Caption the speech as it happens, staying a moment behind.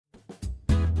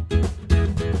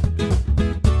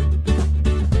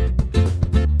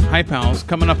Hi pals,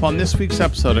 coming up on this week's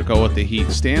episode of Go With The Heat,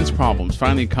 Stan's problems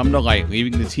finally come to light,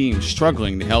 leaving the team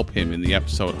struggling to help him in the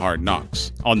episode Hard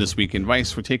Knocks. On This Week in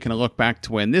Vice, we're taking a look back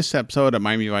to when this episode of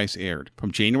Miami Vice aired,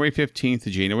 from January 15th to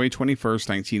January 21st,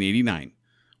 1989,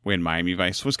 when Miami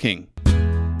Vice was king.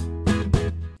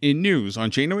 In news, on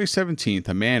January 17th,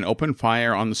 a man opened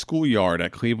fire on the schoolyard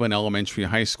at Cleveland Elementary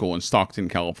High School in Stockton,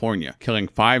 California, killing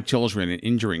 5 children and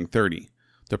injuring 30.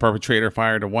 The perpetrator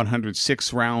fired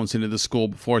 106 rounds into the school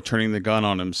before turning the gun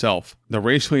on himself. The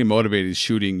racially motivated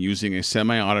shooting using a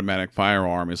semi-automatic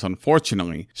firearm is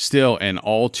unfortunately still an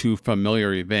all too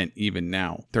familiar event even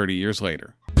now, 30 years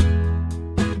later.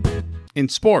 In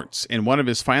sports, in one of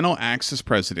his final acts as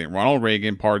president, Ronald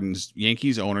Reagan pardons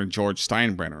Yankees owner George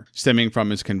Steinbrenner, stemming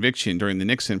from his conviction during the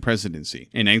Nixon presidency.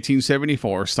 In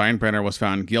 1974, Steinbrenner was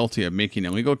found guilty of making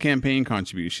illegal campaign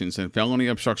contributions and felony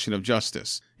obstruction of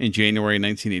justice. In January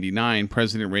 1989,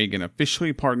 President Reagan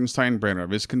officially pardoned Steinbrenner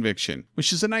of his conviction,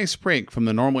 which is a nice break from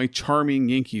the normally charming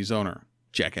Yankees owner.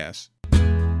 Jackass.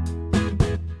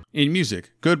 In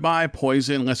music, Goodbye,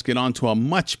 Poison, let's get on to a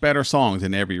much better song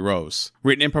than Every Rose.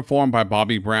 Written and performed by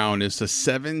Bobby Brown, is the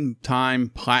 7-time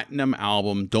platinum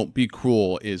album Don't Be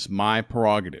Cruel is My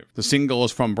Prerogative. The single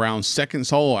is from Brown's second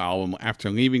solo album after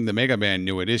leaving the mega band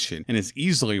New Edition, and is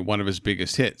easily one of his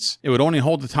biggest hits. It would only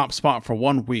hold the top spot for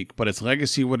 1 week, but its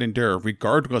legacy would endure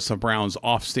regardless of Brown's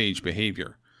offstage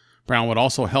behavior. Brown would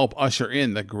also help usher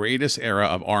in the greatest era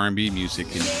of R&B music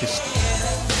in history.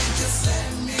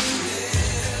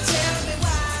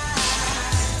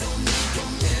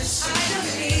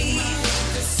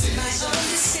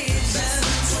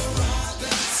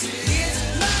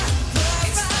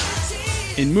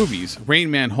 In movies, Rain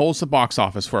Man holds the box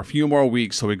office for a few more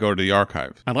weeks, so we go to the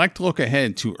archive. I'd like to look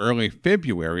ahead to early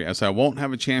February, as I won't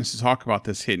have a chance to talk about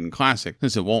this hidden classic,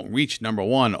 since it won't reach number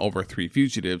 1 over Three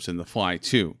Fugitives and The Fly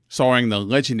 2. Starring the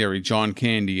legendary John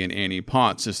Candy and Annie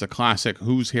Potts is the classic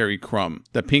Who's Harry Crumb.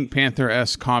 The Pink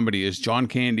Panther-esque comedy is John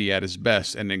Candy at his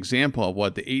best, and an example of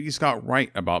what the 80s got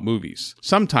right about movies.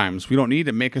 Sometimes we don't need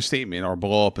to make a statement or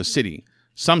blow up a city.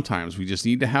 Sometimes we just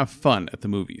need to have fun at the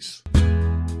movies.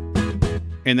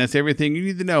 And that's everything you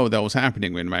need to know that was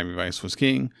happening when Miami Vice was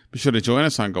king. Be sure to join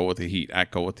us on Go With The Heat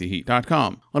at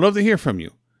GoWithTheHeat.com. I'd love to hear from you.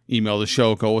 Email the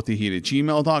show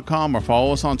GoWithTheHeat@gmail.com or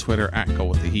follow us on Twitter at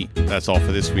GoWithTheHeat. That's all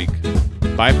for this week.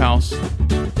 Bye, pals.